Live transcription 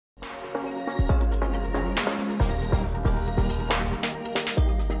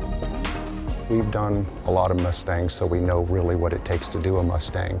We've done a lot of Mustangs, so we know really what it takes to do a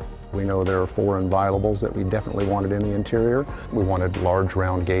Mustang. We know there are 4 inviolables that we definitely wanted in the interior. We wanted large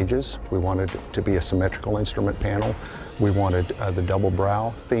round gauges. We wanted it to be a symmetrical instrument panel. We wanted the double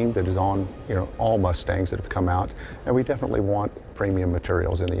brow theme that is on all Mustangs that have come out. And we definitely want premium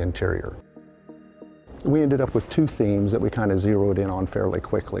materials in the interior. We ended up with 2 themes that we kind of zeroed in on fairly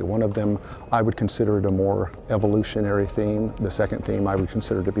quickly. One of them, I would consider it a more evolutionary theme. The second theme I would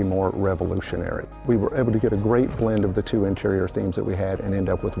consider to be more revolutionary. We were able to get a great blend of the 2 interior themes that we had and end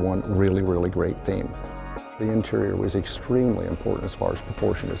up with one really, really great theme. The interior was extremely important as far as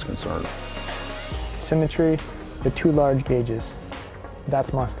proportion is concerned. Symmetry, the 2 large gauges,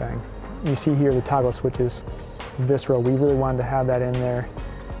 that's Mustang. You see here the toggle switches, visceral. We really wanted to have that in there.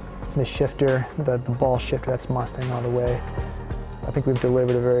 The shifter, the ball shifter, that's Mustang all the way. I think we've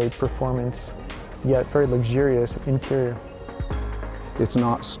delivered a very performance, yet very luxurious interior. It's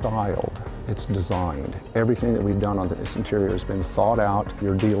not styled, it's designed. Everything that we've done on this interior has been thought out.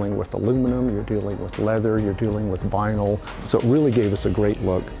 You're dealing with aluminum, you're dealing with leather, you're dealing with vinyl. So it really gave us a great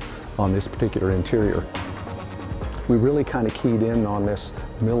look on this particular interior. We really kind of keyed in on this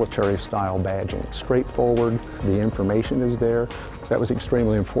military style badging. Straightforward, the information is there. That was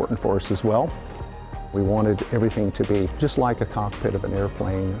extremely important for us as well. We wanted everything to be just like a cockpit of an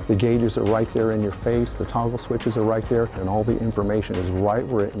airplane. The gauges are right there in your face, the toggle switches are right there, and all the information is right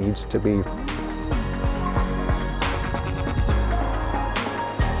where it needs to be.